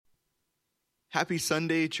Happy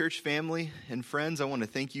Sunday, church family and friends. I want to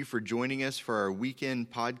thank you for joining us for our weekend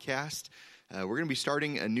podcast. We're going to be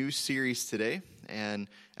starting a new series today, and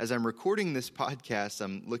as I'm recording this podcast,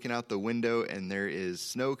 I'm looking out the window, and there is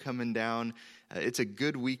snow coming down. It's a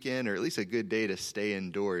good weekend, or at least a good day to stay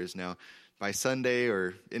indoors. Now, by Sunday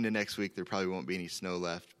or into next week, there probably won't be any snow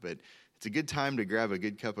left, but it's a good time to grab a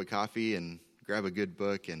good cup of coffee and grab a good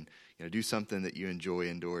book and do something that you enjoy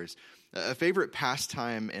indoors. A favorite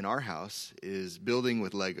pastime in our house is building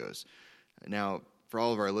with Legos. Now, for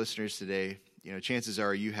all of our listeners today, chances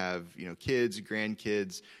are you have, kids,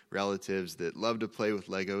 grandkids, relatives that love to play with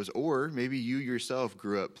Legos, or maybe you yourself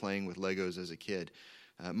grew up playing with Legos as a kid.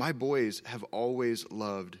 My boys have always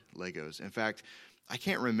loved Legos. In fact, I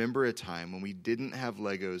can't remember a time when we didn't have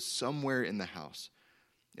Legos somewhere in the house.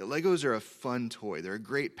 Legos are a fun toy. They're a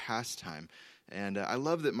great pastime. And I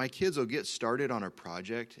love that my kids will get started on a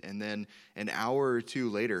project, and then an hour or two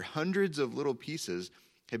later, hundreds of little pieces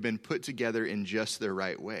have been put together in just the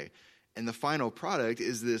right way. And the final product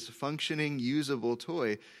is this functioning, usable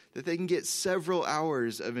toy that they can get several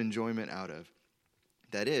hours of enjoyment out of.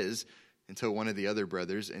 That is, until one of the other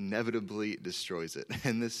brothers inevitably destroys it.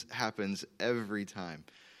 And this happens every time.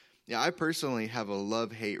 I personally have a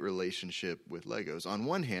love-hate relationship with Legos. On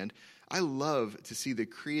one hand, I love to see the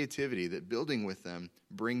creativity that building with them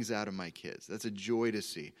brings out of my kids. That's a joy to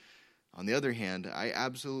see. On the other hand, I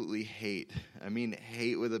absolutely hate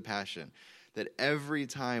with a passion, that every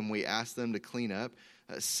time we ask them to clean up,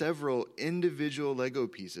 several individual Lego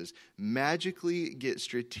pieces magically get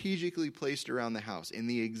strategically placed around the house in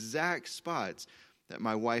the exact spots that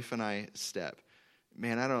my wife and I step.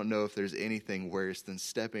 Man, I don't know if there's anything worse than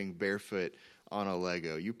stepping barefoot on a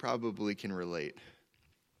Lego. You probably can relate.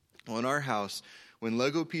 Well, in our house, when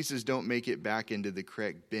Lego pieces don't make it back into the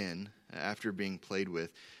correct bin after being played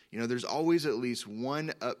with, there's always at least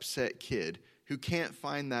one upset kid who can't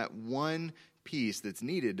find that one piece that's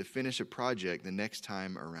needed to finish a project the next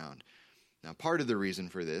time around. Now, part of the reason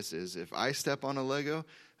for this is if I step on a Lego,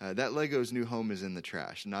 that Lego's new home is in the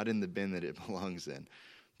trash, not in the bin that it belongs in.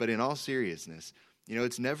 But in all seriousness,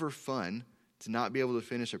 it's never fun to not be able to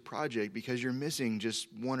finish a project because you're missing just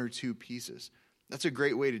one or two pieces. That's a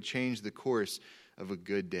great way to change the course of a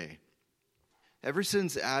good day. Ever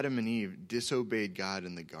since Adam and Eve disobeyed God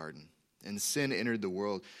in the garden and sin entered the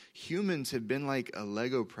world, humans have been like a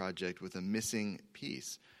Lego project with a missing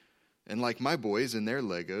piece. And like my boys and their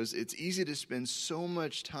Legos, it's easy to spend so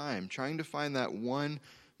much time trying to find that one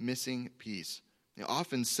missing piece,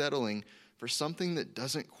 often settling for something that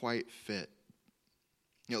doesn't quite fit.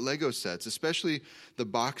 Lego sets, especially the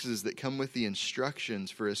boxes that come with the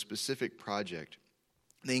instructions for a specific project,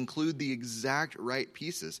 they include the exact right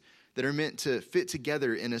pieces that are meant to fit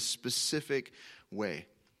together in a specific way.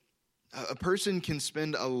 A person can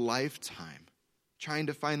spend a lifetime trying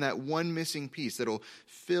to find that one missing piece that'll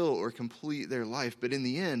fill or complete their life. But in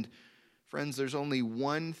the end, friends, there's only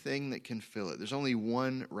one thing that can fill it. There's only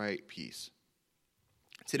one right piece.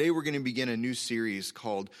 Today we're going to begin a new series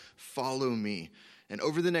called Follow Me. And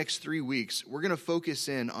over the next 3 weeks, we're going to focus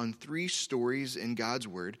in on 3 stories in God's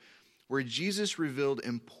Word where Jesus revealed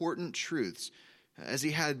important truths as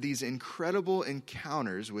he had these incredible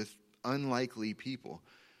encounters with unlikely people.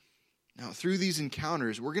 Now, through these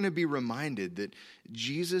encounters, we're going to be reminded that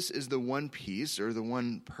Jesus is the one piece or the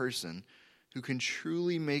one person who can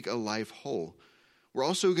truly make a life whole. We're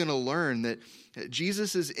also going to learn that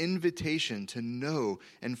Jesus' invitation to know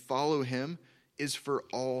and follow him is for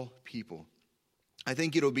all people. I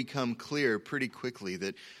think it'll become clear pretty quickly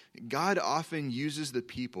that God often uses the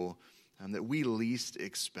people that we least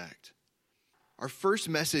expect. Our first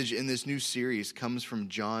message in this new series comes from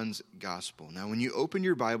John's Gospel. Now, when you open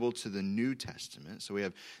your Bible to the New Testament, so we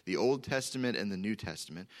have the Old Testament and the New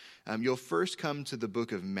Testament, you'll first come to the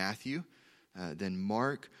book of Matthew, then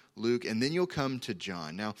Mark, Luke, and then you'll come to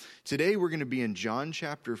John. Now, today we're going to be in John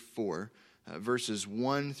chapter 4, verses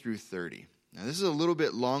 1 through 30. Now, this is a little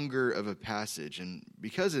bit longer of a passage, and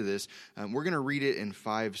because of this, we're going to read it in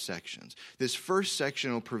 5 sections. This first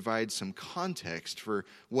section will provide some context for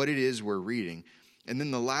what it is we're reading, and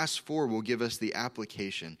then the last 4 will give us the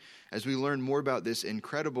application as we learn more about this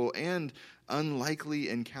incredible and unlikely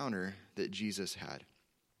encounter that Jesus had.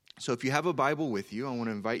 So if you have a Bible with you, I want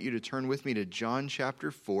to invite you to turn with me to John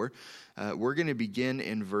chapter 4. We're going to begin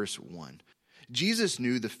in verse 1. Jesus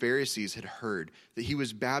knew the Pharisees had heard that he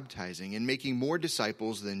was baptizing and making more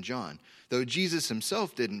disciples than John, though Jesus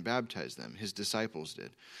himself didn't baptize them, his disciples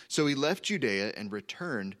did. So he left Judea and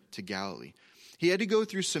returned to Galilee. He had to go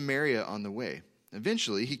through Samaria on the way.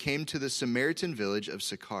 Eventually, he came to the Samaritan village of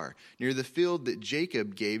Sychar, near the field that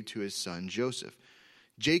Jacob gave to his son Joseph.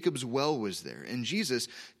 Jacob's well was there, and Jesus,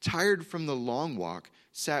 tired from the long walk,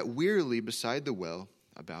 sat wearily beside the well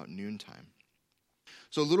about noontime.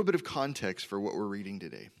 So a little bit of context for what we're reading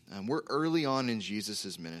today. We're early on in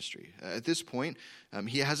Jesus' ministry. At this point,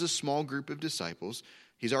 he has a small group of disciples.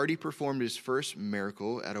 He's already performed his first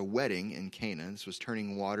miracle at a wedding in Cana. This was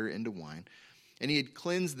turning water into wine. And he had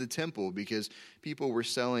cleansed the temple because people were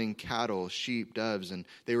selling cattle, sheep, doves, and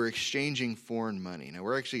they were exchanging foreign money. Now,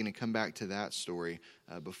 we're actually going to come back to that story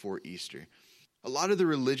before Easter. A lot of the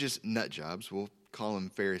religious nut jobs, we'll call them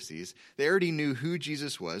Pharisees, they already knew who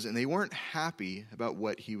Jesus was, and they weren't happy about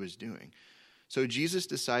what he was doing. So Jesus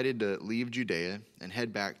decided to leave Judea and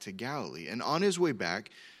head back to Galilee. And on his way back,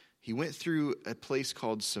 he went through a place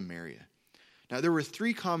called Samaria. Now, there were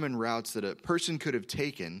 3 common routes that a person could have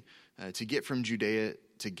taken to get from Judea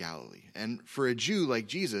to Galilee. And for a Jew like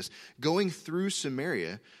Jesus, going through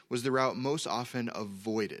Samaria was the route most often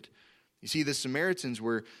avoided. You see, the Samaritans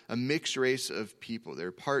were a mixed race of people.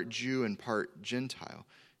 They're part Jew and part Gentile.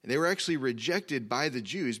 And they were actually rejected by the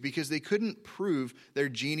Jews because they couldn't prove their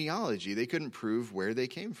genealogy. They couldn't prove where they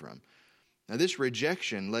came from. Now, this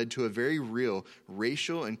rejection led to a very real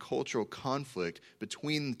racial and cultural conflict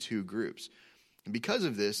between the 2 groups. And because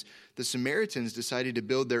of this, the Samaritans decided to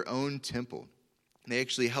build their own temple. They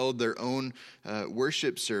actually held their own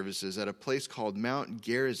worship services at a place called Mount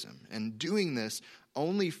Gerizim. And doing this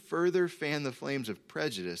only further fanned the flames of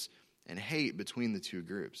prejudice and hate between the 2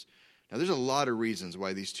 groups. Now, there's a lot of reasons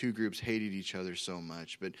why these 2 groups hated each other so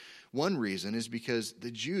much. But one reason is because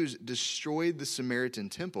the Jews destroyed the Samaritan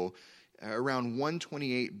temple around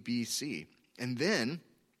 128 BC. And then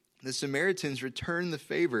the Samaritans returned the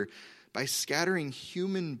favor by scattering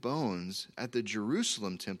human bones at the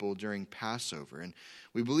Jerusalem temple during Passover. And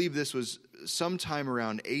we believe this was sometime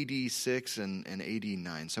around AD 6 and AD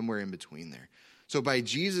 9, somewhere in between there. So by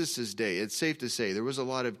Jesus' day, it's safe to say there was a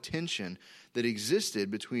lot of tension that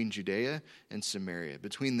existed between Judea and Samaria,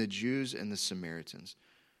 between the Jews and the Samaritans.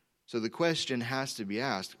 So the question has to be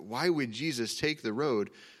asked, why would Jesus take the road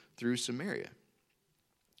through Samaria?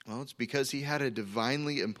 Well, it's because he had a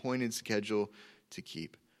divinely appointed schedule to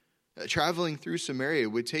keep. Traveling through Samaria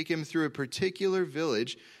would take him through a particular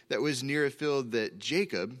village that was near a field that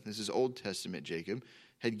Jacob, this is Old Testament Jacob,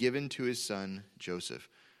 had given to his son Joseph.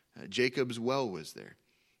 Jacob's well was there.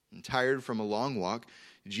 And tired from a long walk,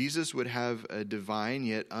 Jesus would have a divine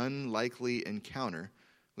yet unlikely encounter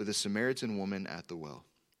with a Samaritan woman at the well.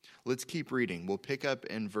 Let's keep reading. We'll pick up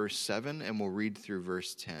in verse 7 and we'll read through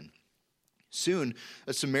verse 10. Soon,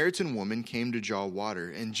 a Samaritan woman came to draw water,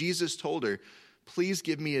 and Jesus told her, "Please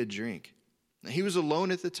give me a drink." Now, he was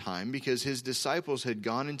alone at the time because his disciples had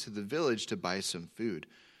gone into the village to buy some food.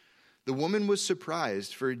 The woman was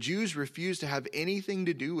surprised, for Jews refused to have anything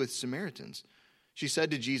to do with Samaritans. She said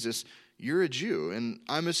to Jesus, "You're a Jew, and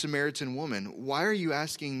I'm a Samaritan woman. Why are you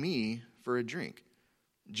asking me for a drink?"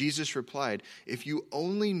 Jesus replied, "If you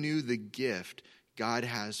only knew the gift God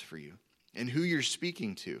has for you and who you're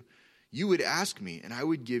speaking to, you would ask me, and I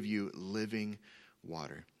would give you living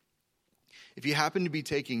water." If you happen to be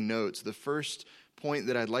taking notes, the first point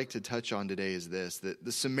that I'd like to touch on today is this, that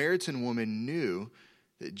the Samaritan woman knew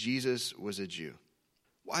that Jesus was a Jew.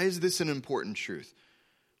 Why is this an important truth?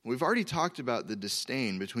 We've already talked about the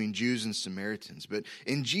disdain between Jews and Samaritans, but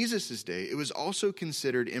in Jesus' day, it was also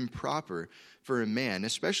considered improper for a man,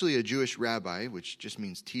 especially a Jewish rabbi, which just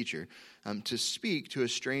means teacher, to speak to a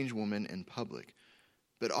strange woman in public.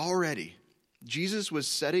 But already, Jesus was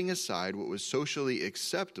setting aside what was socially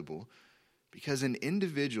acceptable because an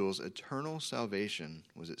individual's eternal salvation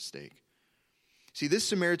was at stake. See, this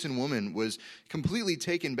Samaritan woman was completely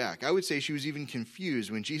taken back. I would say she was even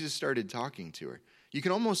confused when Jesus started talking to her. You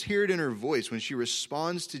can almost hear it in her voice when she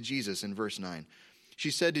responds to Jesus in verse 9.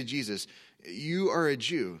 She said to Jesus, "You are a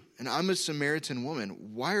Jew, and I'm a Samaritan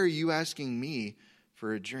woman. Why are you asking me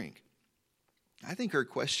for a drink?" I think her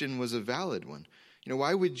question was a valid one.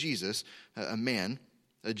 Why would Jesus, a man,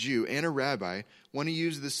 a Jew, and a rabbi, want to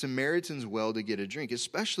use the Samaritan's well to get a drink,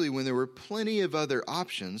 especially when there were plenty of other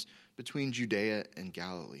options between Judea and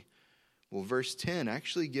Galilee? Well, verse 10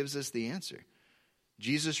 actually gives us the answer.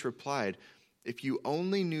 Jesus replied, "If you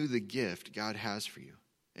only knew the gift God has for you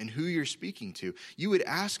and who you're speaking to, you would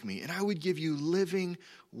ask me, and I would give you living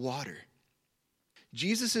water."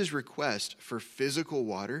 Jesus' request for physical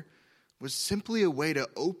water was simply a way to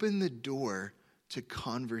open the door to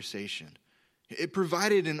conversation. It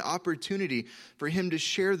provided an opportunity for him to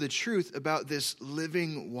share the truth about this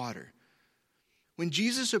living water. When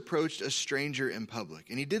Jesus approached a stranger in public,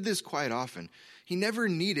 and he did this quite often, he never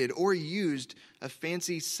needed or used a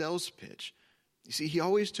fancy sales pitch. You see, he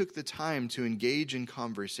always took the time to engage in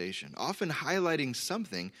conversation, often highlighting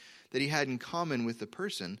something that he had in common with the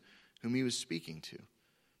person whom he was speaking to.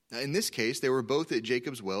 Now, in this case, they were both at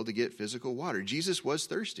Jacob's well to get physical water. Jesus was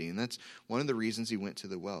thirsty, and that's one of the reasons he went to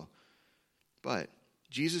the well. But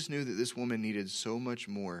Jesus knew that this woman needed so much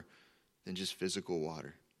more than just physical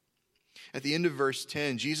water. At the end of verse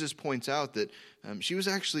 10, Jesus points out that she was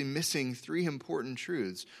actually missing three important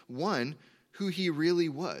truths. One, who he really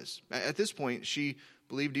was. At this point, she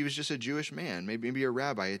believed he was just a Jewish man, maybe a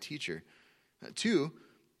rabbi, a teacher. Two,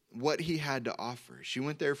 what he had to offer. She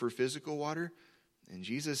went there for physical water, and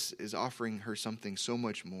Jesus is offering her something so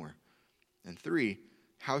much more. And three,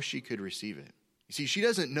 how she could receive it. You see, she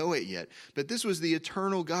doesn't know it yet, but this was the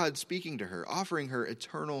eternal God speaking to her, offering her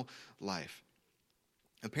eternal life.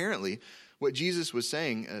 Apparently, what Jesus was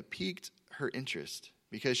saying piqued her interest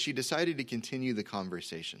because she decided to continue the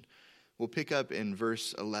conversation. We'll pick up in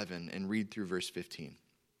verse 11 and read through verse 15.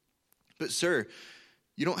 "But sir,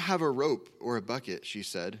 you don't have a rope or a bucket," she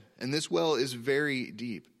said, "and this well is very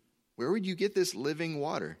deep. Where would you get this living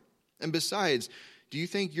water? And besides, do you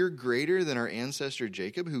think you're greater than our ancestor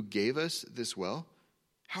Jacob, who gave us this well?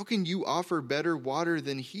 How can you offer better water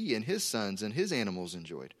than he and his sons and his animals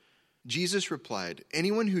enjoyed?" Jesus replied,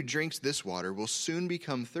 "Anyone who drinks this water will soon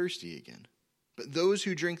become thirsty again. But those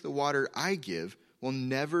who drink the water I give will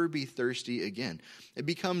never be thirsty again. It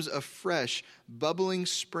becomes a fresh, bubbling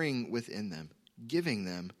spring within them, giving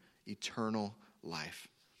them eternal life."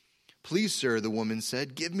 "Please, sir," the woman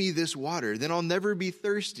said, "give me this water. Then I'll never be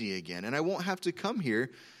thirsty again, and I won't have to come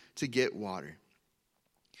here to get water."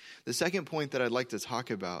 The second point that I'd like to talk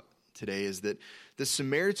about today is that the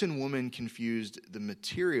Samaritan woman confused the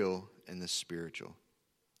material and the spiritual.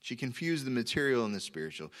 She confused the material and the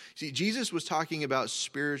spiritual. See, Jesus was talking about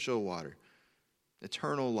spiritual water,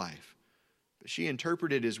 eternal life. But she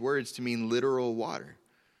interpreted his words to mean literal water.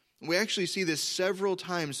 We actually see this several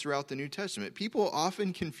times throughout the New Testament. People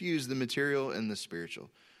often confuse the material and the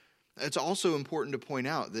spiritual. It's also important to point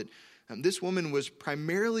out that this woman was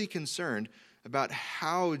primarily concerned about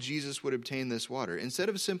how Jesus would obtain this water, instead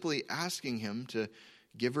of simply asking him to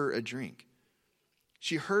give her a drink.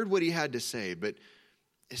 She heard what he had to say, but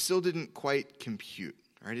it still didn't quite compute.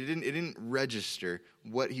 Right? It didn't register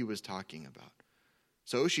what he was talking about.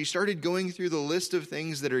 So she started going through the list of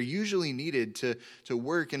things that are usually needed to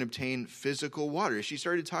work and obtain physical water. She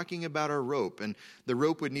started talking about a rope, and the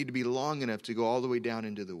rope would need to be long enough to go all the way down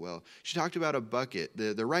into the well. She talked about a bucket,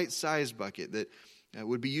 the right size bucket that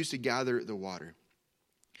would be used to gather the water.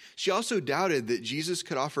 She also doubted that Jesus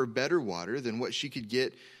could offer better water than what she could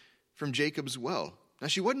get from Jacob's well. Now,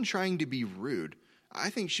 she wasn't trying to be rude. I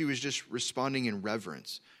think she was just responding in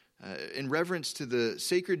reverence to the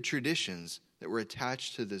sacred traditions that were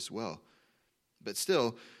attached to this well. But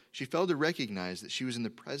still, she failed to recognize that she was in the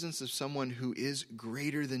presence of someone who is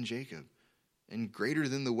greater than Jacob and greater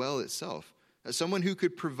than the well itself, someone who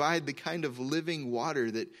could provide the kind of living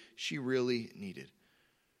water that she really needed.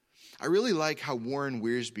 I really like how Warren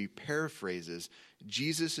Wiersbe paraphrases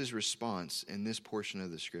Jesus' response in this portion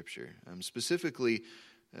of the scripture, specifically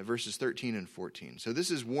verses 13 and 14. So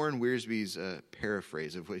this is Warren Wiersbe's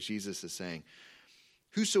paraphrase of what Jesus is saying.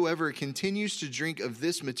 "Whosoever continues to drink of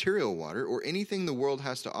this material water or anything the world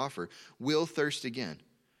has to offer will thirst again.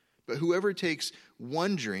 But whoever takes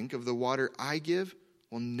one drink of the water I give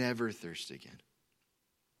will never thirst again."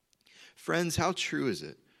 Friends, how true is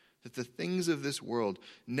it that the things of this world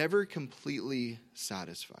never completely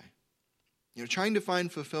satisfy? Trying to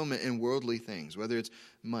find fulfillment in worldly things, whether it's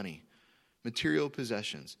money, material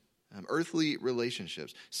possessions, earthly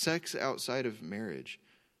relationships, sex outside of marriage,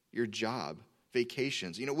 your job,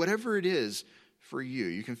 vacations, whatever it is for you,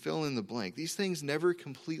 you can fill in the blank. These things never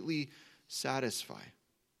completely satisfy.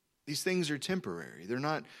 These things are temporary. They're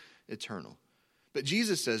not eternal. But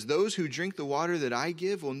Jesus says, those who drink the water that I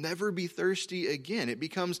give will never be thirsty again. It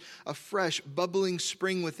becomes a fresh, bubbling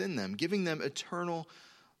spring within them, giving them eternal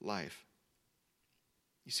life.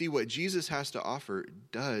 You see, what Jesus has to offer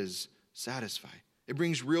does satisfy. It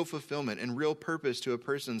brings real fulfillment and real purpose to a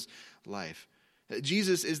person's life.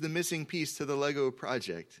 Jesus is the missing piece to the Lego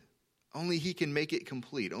project. Only he can make it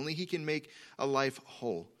complete. Only he can make a life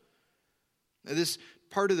whole. Now, this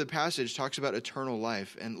part of the passage talks about eternal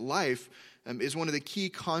life, and life is one of the key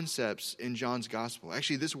concepts in John's gospel.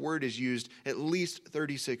 Actually, this word is used at least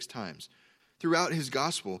 36 times. Throughout his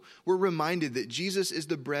gospel, we're reminded that Jesus is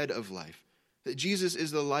the bread of life, that Jesus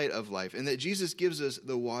is the light of life, and that Jesus gives us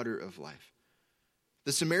the water of life.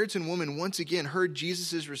 The Samaritan woman once again heard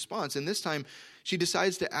Jesus' response, and this time she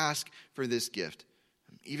decides to ask for this gift,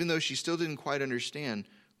 even though she still didn't quite understand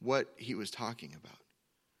what he was talking about.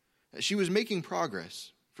 She was making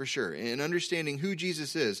progress, for sure, in understanding who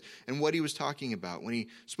Jesus is and what he was talking about when he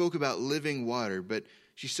spoke about living water, but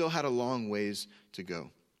she still had a long ways to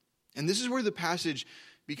go. And this is where the passage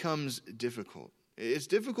becomes difficult. It's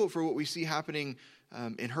difficult for what we see happening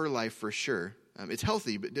in her life, for sure. It's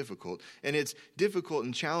healthy, but difficult. And it's difficult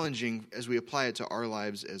and challenging as we apply it to our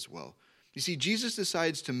lives as well. You see, Jesus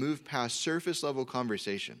decides to move past surface-level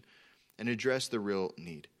conversation and address the real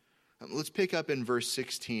need. Let's pick up in verse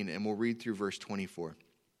 16, and we'll read through verse 24.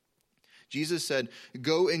 Jesus said,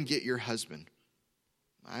 "Go and get your husband."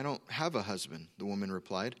 "I don't have a husband," the woman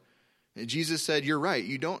replied. And Jesus said, "You're right,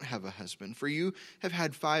 you don't have a husband, for you have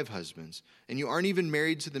had 5 husbands, and you aren't even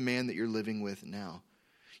married to the man that you're living with now.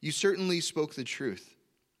 You certainly spoke the truth."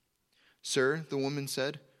 "Sir," the woman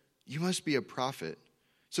said, "you must be a prophet.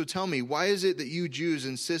 So tell me, why is it that you Jews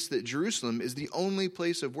insist that Jerusalem is the only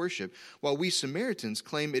place of worship, while we Samaritans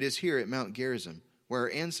claim it is here at Mount Gerizim, where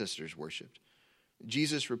our ancestors worshipped?"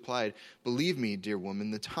 Jesus replied, "Believe me, dear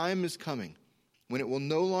woman, the time is coming when it will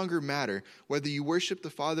no longer matter whether you worship the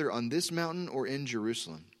Father on this mountain or in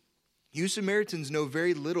Jerusalem. You Samaritans know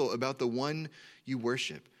very little about the one you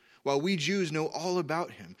worship, while we Jews know all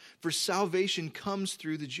about him, for salvation comes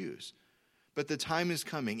through the Jews. But the time is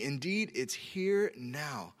coming, indeed it's here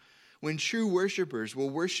now, when true worshipers will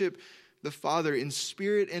worship the Father in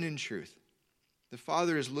spirit and in truth. The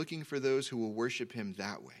Father is looking for those who will worship him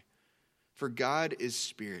that way. For God is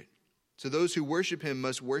spirit, so those who worship him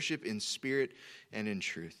must worship in spirit and in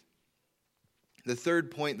truth." The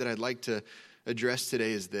third point that I'd like to address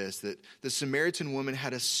today is this, that the Samaritan woman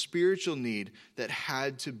had a spiritual need that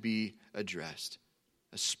had to be addressed.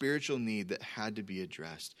 A spiritual need that had to be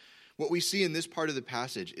addressed. What we see in this part of the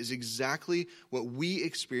passage is exactly what we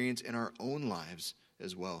experience in our own lives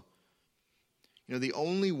as well. You know, the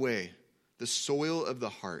only way the soil of the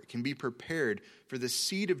heart can be prepared for the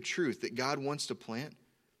seed of truth that God wants to plant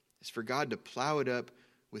is for God to plow it up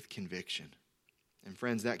with conviction. And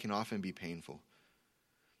friends, that can often be painful.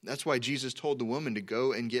 That's why Jesus told the woman to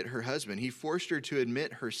go and get her husband. He forced her to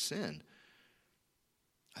admit her sin.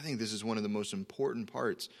 I think this is one of the most important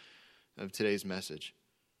parts of today's message.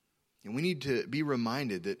 And we need to be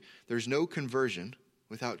reminded that there's no conversion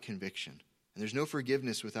without conviction, and there's no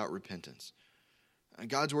forgiveness without repentance.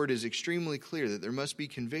 God's word is extremely clear that there must be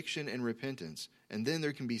conviction and repentance, and then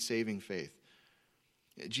there can be saving faith.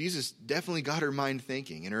 Jesus definitely got her mind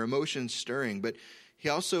thinking and her emotions stirring, but he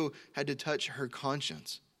also had to touch her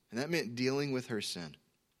conscience, and that meant dealing with her sin.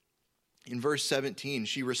 In verse 17,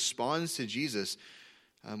 she responds to Jesus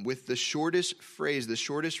with the shortest phrase, the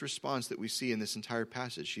shortest response that we see in this entire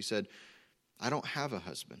passage. She said, "I don't have a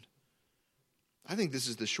husband." I think this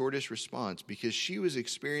is the shortest response because she was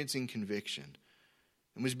experiencing conviction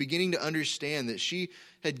and was beginning to understand that she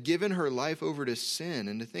had given her life over to sin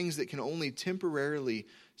and to things that can only temporarily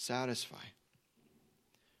satisfy.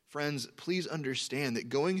 Friends, please understand that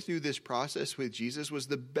going through this process with Jesus was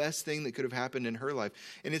the best thing that could have happened in her life,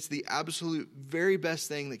 and it's the absolute very best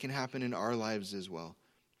thing that can happen in our lives as well.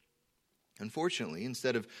 Unfortunately,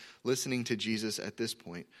 instead of listening to Jesus at this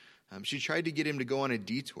point, she tried to get him to go on a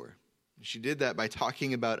detour. She did that by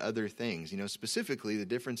talking about other things, specifically the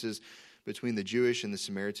differences between the Jewish and the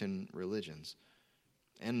Samaritan religions.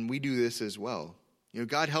 And we do this as well.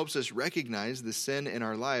 God helps us recognize the sin in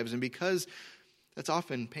our lives, and because that's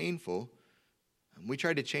often painful, we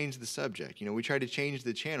try to change the subject. We try to change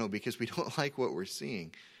the channel because we don't like what we're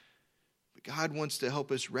seeing. But God wants to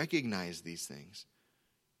help us recognize these things.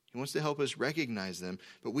 He wants to help us recognize them,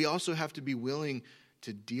 but we also have to be willing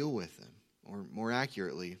to deal with them, or more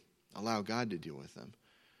accurately, allow God to deal with them.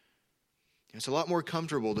 It's a lot more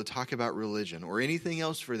comfortable to talk about religion, or anything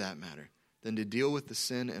else for that matter, than to deal with the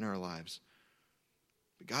sin in our lives.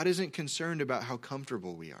 But God isn't concerned about how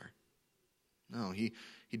comfortable we are. No, He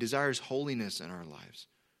desires holiness in our lives.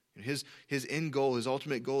 His end goal, his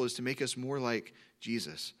ultimate goal is to make us more like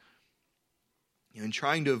Jesus. In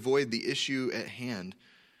trying to avoid the issue at hand,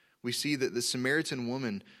 we see that the Samaritan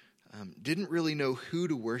woman didn't really know who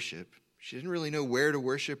to worship. She didn't really know where to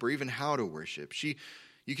worship or even how to worship.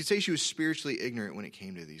 You could say she was spiritually ignorant when it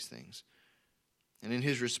came to these things. And in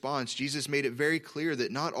his response, Jesus made it very clear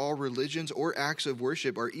that not all religions or acts of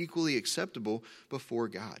worship are equally acceptable before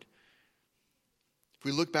God. If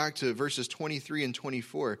we look back to verses 23 and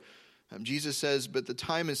 24, Jesus says, "But the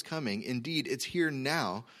time is coming, indeed it's here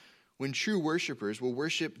now, when true worshipers will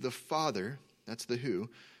worship the Father," that's the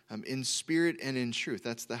who, "in spirit and in truth,"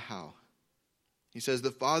 that's the how. He says,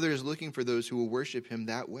 "The Father is looking for those who will worship him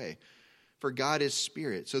that way. For God is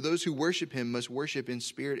spirit, so those who worship him must worship in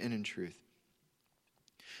spirit and in truth."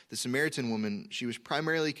 The Samaritan woman, she was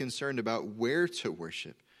primarily concerned about where to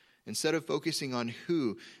worship instead of focusing on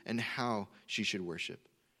who and how she should worship.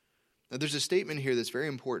 Now, there's a statement here that's very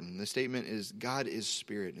important. The statement is, God is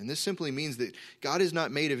spirit. And this simply means that God is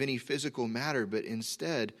not made of any physical matter, but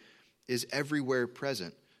instead is everywhere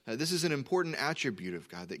present. This is an important attribute of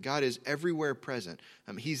God, that God is everywhere present.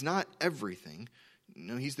 He's not everything.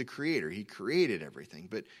 No, he's the creator. He created everything,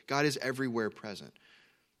 but God is everywhere present.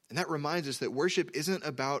 And that reminds us that worship isn't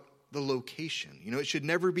about the location. It should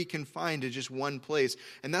never be confined to just one place.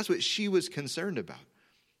 And that's what she was concerned about.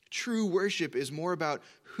 True worship is more about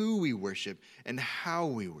who we worship and how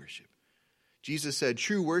we worship. Jesus said,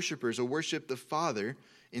 true worshipers will worship the Father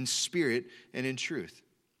in spirit and in truth.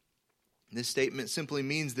 This statement simply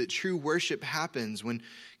means that true worship happens when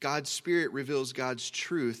God's Spirit reveals God's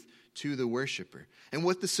truth to the worshiper. And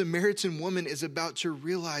what the Samaritan woman is about to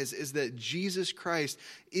realize is that Jesus Christ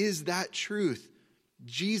is that truth.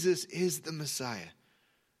 Jesus is the Messiah.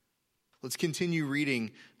 Let's continue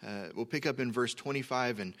reading. We'll pick up in verse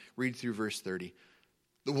 25 and read through verse 30.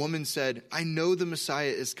 The woman said, I know the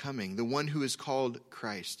Messiah is coming, the one who is called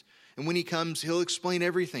Christ. And when he comes, he'll explain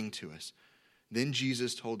everything to us. Then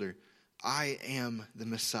Jesus told her, I am the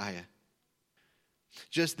Messiah.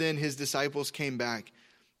 Just then his disciples came back,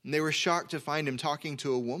 and they were shocked to find him talking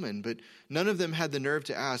to a woman, but none of them had the nerve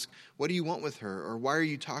to ask, what do you want with her, or why are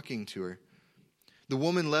you talking to her? The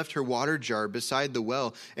woman left her water jar beside the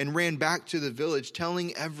well and ran back to the village,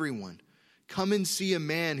 telling everyone, come and see a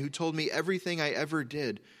man who told me everything I ever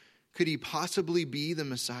did. Could he possibly be the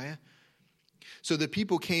Messiah? So the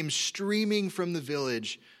people came streaming from the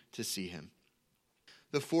village to see him.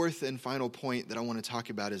 The fourth and final point that I want to talk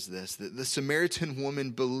about is this, that the Samaritan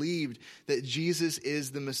woman believed that Jesus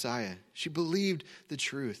is the Messiah. She believed the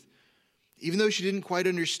truth. Even though she didn't quite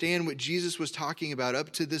understand what Jesus was talking about up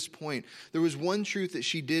to this point, there was one truth that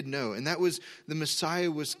she did know, and that was the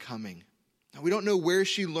Messiah was coming. Now, we don't know where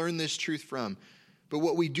she learned this truth from, but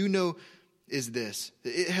what we do know is this,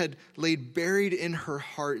 that it had laid buried in her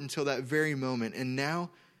heart until that very moment, and now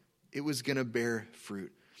it was going to bear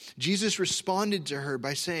fruit. Jesus responded to her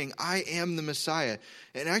by saying, I am the Messiah.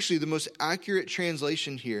 And actually, the most accurate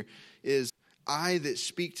translation here is, I that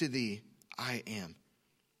speak to thee, I am.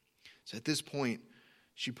 So at this point,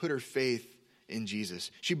 she put her faith in Jesus.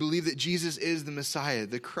 She believed that Jesus is the Messiah,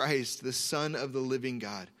 the Christ, the Son of the living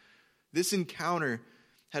God. This encounter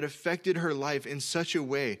had affected her life in such a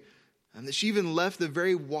way that she even left the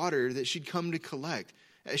very water that she'd come to collect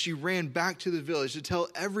as she ran back to the village to tell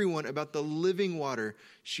everyone about the living water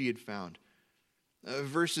she had found.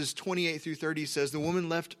 Verses 28 through 30 says, the woman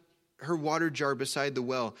left her water jar beside the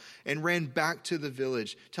well and ran back to the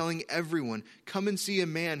village, telling everyone, come and see a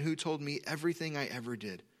man who told me everything I ever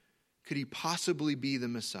did. Could he possibly be the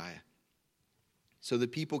Messiah? So the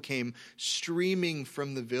people came streaming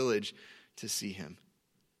from the village to see him.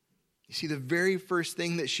 You see, the very first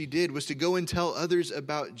thing that she did was to go and tell others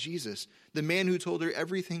about Jesus, the man who told her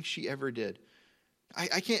everything she ever did.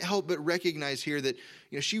 I can't help but recognize here that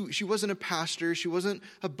she wasn't a pastor, she wasn't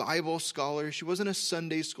a Bible scholar, she wasn't a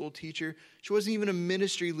Sunday school teacher, she wasn't even a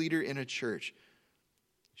ministry leader in a church.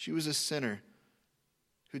 She was a sinner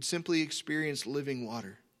who'd simply experienced living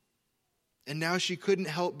water. And now she couldn't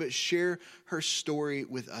help but share her story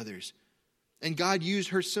with others. And God used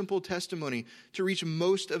her simple testimony to reach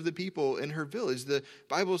most of the people in her village. The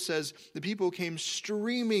Bible says the people came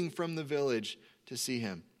streaming from the village to see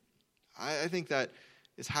him. I think that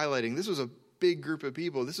is highlighting this was a big group of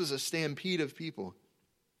people. This was a stampede of people.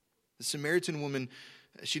 The Samaritan woman,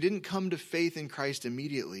 she didn't come to faith in Christ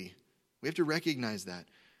immediately. We have to recognize that.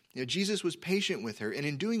 Jesus was patient with her, and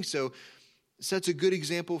in doing so, sets a good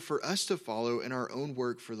example for us to follow in our own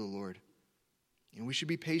work for the Lord. We should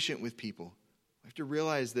be patient with people. We have to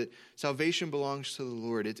realize that salvation belongs to the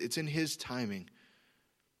Lord. It's in his timing.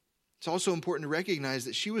 It's also important to recognize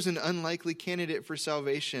that she was an unlikely candidate for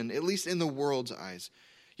salvation, at least in the world's eyes.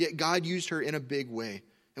 Yet God used her in a big way.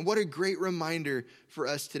 And what a great reminder for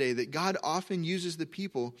us today that God often uses the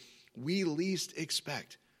people we least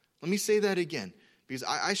expect. Let me say that again, because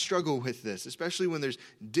I struggle with this, especially when there's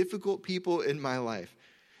difficult people in my life.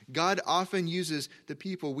 God often uses the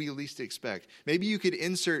people we least expect. Maybe you could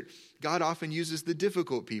insert, God often uses the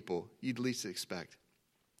difficult people you'd least expect.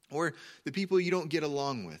 Or the people you don't get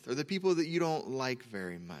along with, or the people that you don't like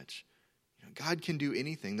very much. God can do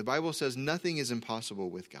anything. The Bible says nothing is impossible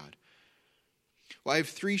with God. Well, I have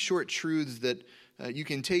 3 short truths that you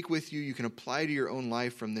can take with you, you can apply to your own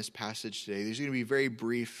life from this passage today. These are going to be very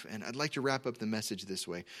brief, and I'd like to wrap up the message this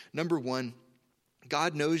way. Number 1,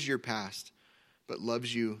 God knows your past, but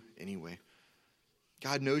loves you anyway.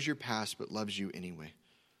 God knows your past, but loves you anyway.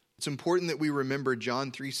 It's important that we remember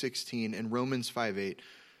John 3:16 and Romans 5:8.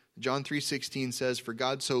 John 3:16 says, "For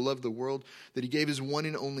God so loved the world that he gave his one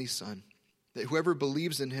and only Son, that whoever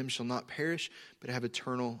believes in him shall not perish, but have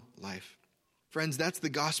eternal life." Friends, that's the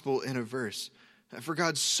gospel in a verse. For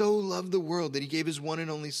God so loved the world that he gave his one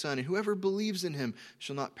and only Son, and whoever believes in him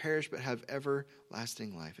shall not perish, but have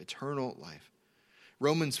everlasting life, eternal life.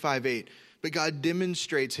 Romans 5:8, "But God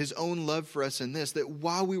demonstrates his own love for us in this, that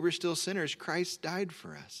while we were still sinners, Christ died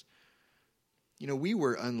for us." We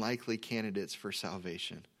were unlikely candidates for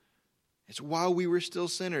salvation. It's while we were still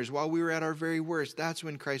sinners, while we were at our very worst, that's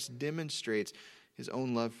when Christ demonstrates his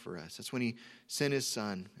own love for us. That's when he sent his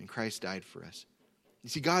Son and Christ died for us. You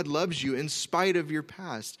see, God loves you in spite of your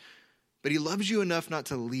past, but he loves you enough not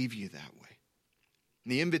to leave you that way.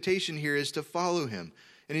 And the invitation here is to follow him.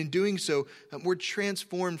 And in doing so, we're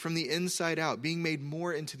transformed from the inside out, being made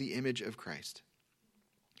more into the image of Christ.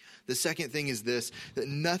 The second thing is this, that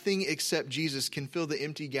nothing except Jesus can fill the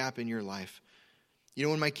empty gap in your life.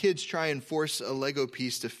 When my kids try and force a Lego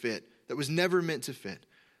piece to fit that was never meant to fit,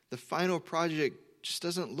 the final project just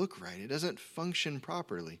doesn't look right. It doesn't function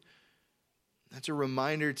properly. That's a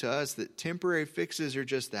reminder to us that temporary fixes are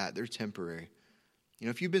just that. They're temporary.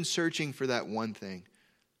 If you've been searching for that one thing,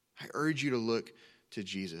 I urge you to look to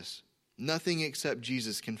Jesus. Nothing except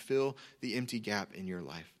Jesus can fill the empty gap in your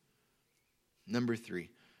life. Number 3,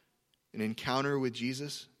 an encounter with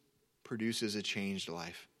Jesus produces a changed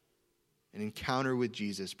life. An encounter with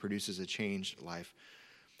Jesus produces a changed life.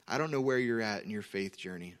 I don't know where you're at in your faith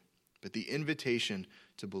journey, but the invitation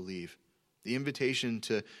to believe, the invitation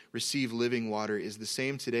to receive living water is the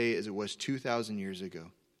same today as it was 2,000 years ago.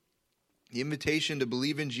 The invitation to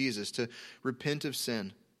believe in Jesus, to repent of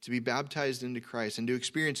sin, to be baptized into Christ, and to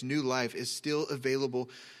experience new life is still available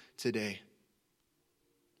today.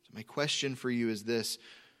 So my question for you is this: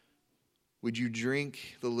 would you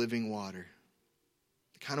drink the living water?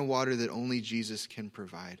 Kind of water that only Jesus can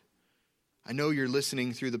provide. I know you're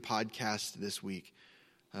listening through the podcast this week,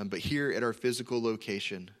 but here at our physical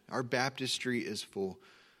location, our baptistry is full.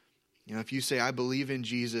 If you say, I believe in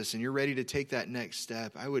Jesus, and you're ready to take that next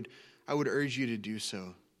step, I would urge you to do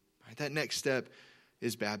so. That next step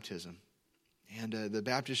is baptism. And the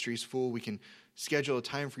baptistry is full. We can schedule a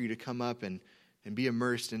time for you to come up and be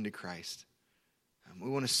immersed into Christ. We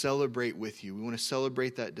want to celebrate with you. We want to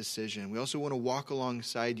celebrate that decision. We also want to walk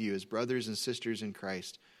alongside you as brothers and sisters in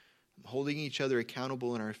Christ, holding each other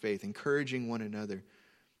accountable in our faith, encouraging one another,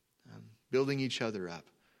 building each other up.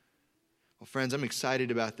 Well, friends, I'm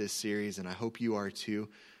excited about this series, and I hope you are too.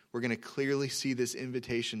 We're going to clearly see this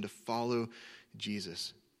invitation to follow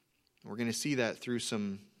Jesus. We're going to see that through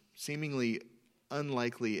some seemingly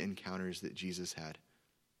unlikely encounters that Jesus had.